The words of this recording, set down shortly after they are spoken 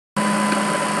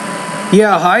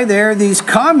Yeah, hi there. These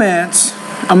comments,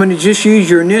 I'm going to just use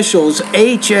your initials,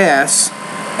 HS,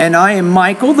 and I am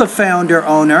Michael, the founder,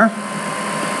 owner,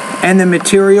 and the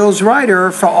materials writer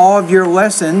for all of your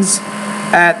lessons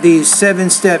at the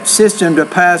 7-step system to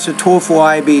pass a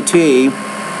TOEFL IBT.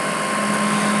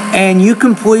 And you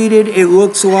completed, it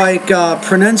looks like,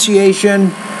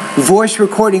 pronunciation, voice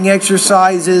recording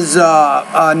exercises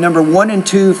number 1 and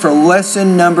 2 for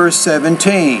lesson number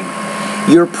 17.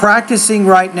 You're practicing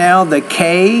right now the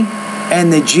K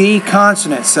and the G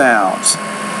consonant sounds.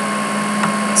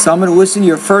 So I'm going to listen to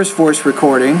your first voice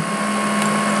recording.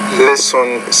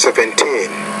 Lesson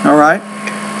 17. All right.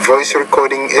 Voice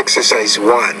recording exercise 1.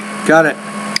 Got it.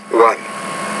 1.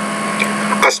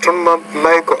 Astronomer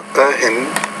Michael Ahern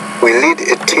will lead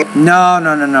a team. No.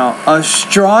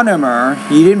 Astronomer,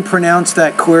 you didn't pronounce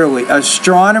that clearly.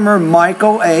 Astronomer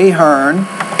Michael A. Hearn.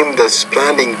 That's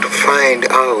planning to find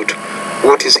out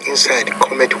what is inside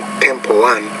Comet Temple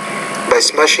 1 by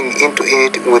smashing into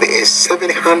it with a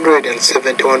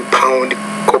 771-pound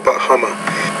copper hammer.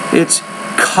 It's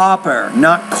copper,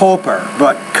 not copper,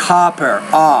 but copper.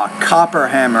 Copper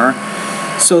hammer.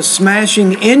 So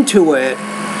smashing into it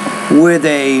with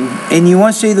a, and you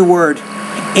want to say the word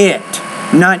it,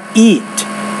 not eat,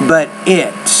 but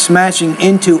it. Smashing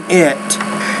into it.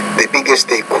 The biggest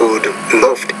they could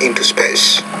loft into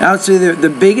space. I would say the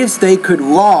biggest they could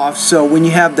loft. So when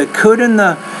you have the could and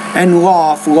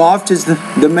loft is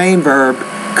the main verb,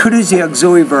 could is the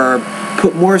auxiliary verb,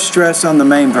 put more stress on the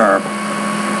main verb.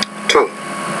 2.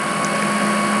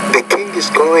 The king is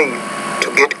going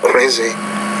to get crazy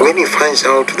when he finds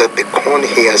out that the corn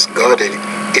he has guarded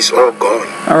is all gone.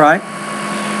 All right.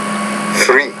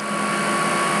 3.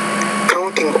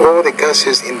 Counting all the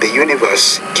gases in the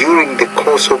universe during the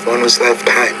course of one's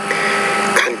lifetime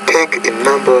can take a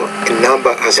number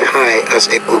as high as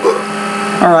a Google.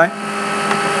 All right.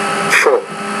 4.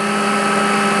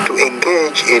 To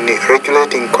engage in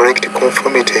regulating correct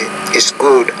conformity is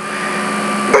good,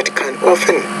 but can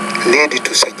often lead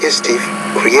to suggestive,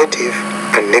 creative,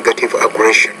 and negative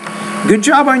aggression. Good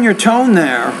job on your tone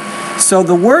there. So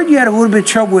the word you had a little bit of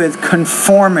trouble with,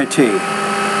 conformity.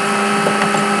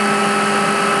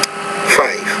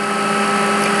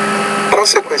 5.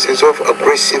 Consequences of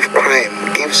aggressive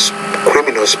crime gives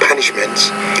criminals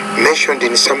punishments mentioned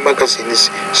in some magazines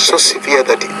so severe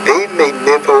that they may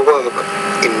never work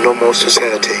in normal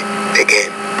society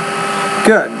again.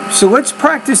 Good. So let's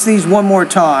practice these one more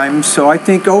time. So I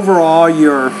think overall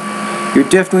you're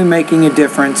definitely making a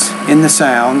difference in the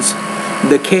sounds,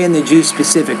 the K and the G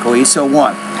specifically. So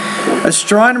 1.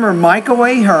 Astronomer Michael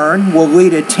A. Hearn will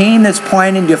lead a team that's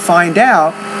planning to find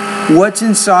out what's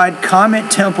inside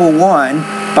Comet Temple 1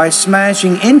 by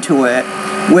smashing into it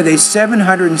with a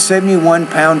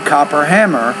 771-pound copper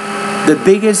hammer, the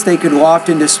biggest they could loft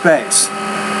into space.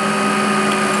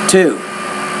 2.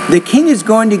 The king is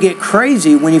going to get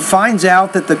crazy when he finds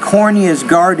out that the corn he has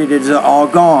guarded is all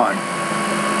gone.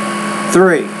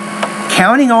 3.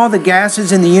 Counting all the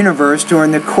gases in the universe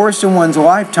during the course of one's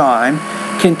lifetime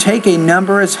can take a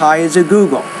number as high as a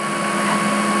Google.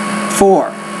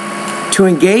 4. To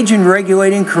engage in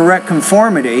regulating correct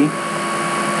conformity,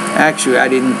 actually I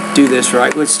didn't do this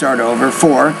right, let's start over.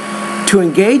 4. To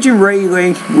engage in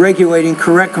regulating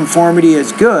correct conformity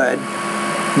is good,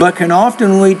 but can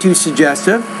often lead to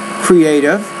suggestive,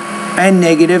 creative, and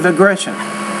negative aggression.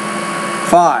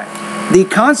 5. The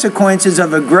consequences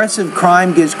of aggressive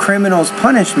crime gives criminals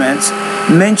punishments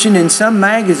mentioned in some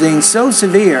magazines so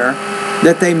severe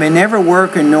that they may never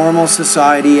work in normal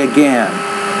society again.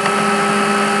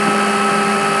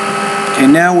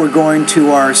 And now we're going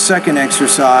to our second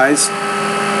exercise.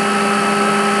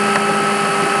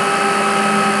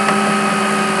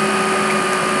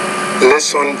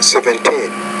 Lesson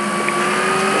 17.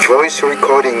 Voice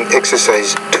recording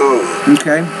exercise 2.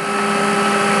 Okay.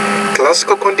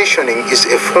 Classical conditioning is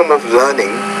a form of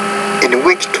learning in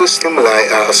which two stimuli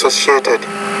are associated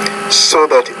so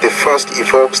that the first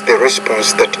evokes the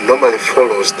response that normally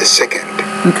follows the second.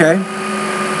 Okay.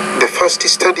 The first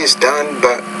studies done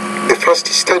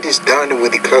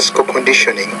with classical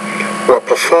conditioning were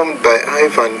performed by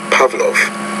Ivan Pavlov,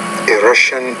 a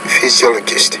Russian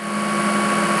physiologist.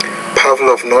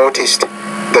 Pavlov noticed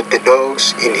that the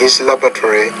dogs in his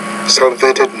laboratory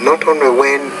salivated not only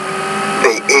when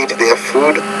they ate their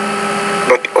food,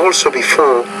 but also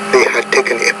before they had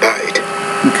taken a bite.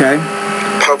 Okay.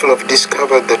 Pavlov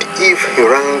discovered that if he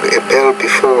rang a bell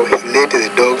before he let the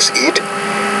dogs eat,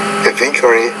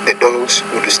 eventually the dogs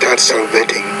would start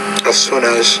salivating as soon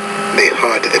as they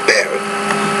heard the bell.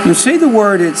 You say the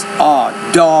word, it's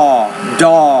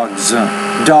dogs.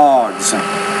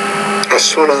 As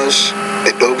soon as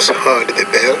the dogs heard the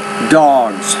bell.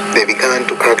 Dogs. They began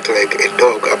to act like a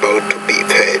dog about to be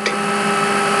fed.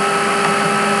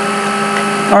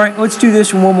 All right, let's do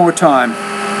this one more time.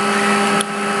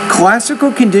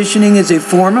 Classical conditioning is a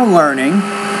form of learning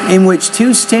in which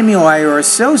two stimuli are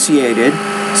associated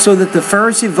so that the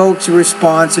first evokes a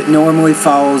response that normally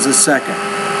follows the second.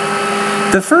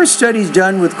 The first studies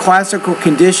done with classical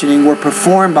conditioning were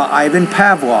performed by Ivan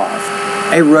Pavlov,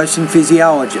 a Russian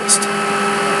physiologist.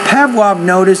 Pavlov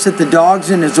noticed that the dogs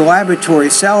in his laboratory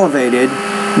salivated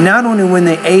not only when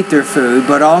they ate their food,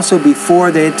 but also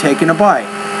before they had taken a bite.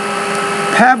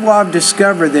 Pavlov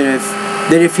discovered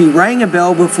that if he rang a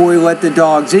bell before he let the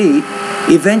dogs eat,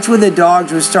 eventually the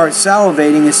dogs would start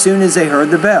salivating as soon as they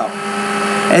heard the bell.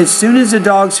 As soon as the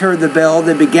dogs heard the bell,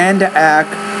 they began to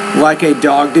act like a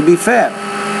dog to be fed.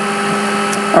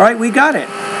 All right, we got it.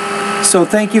 So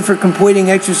thank you for completing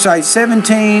exercise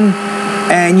 17.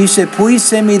 And you said, please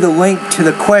send me the link to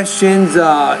the questions.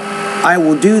 I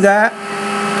will do that.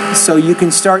 So you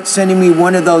can start sending me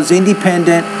one of those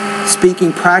independent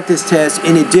speaking practice tests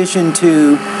in addition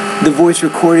to the voice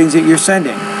recordings that you're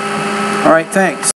sending. All right, thanks.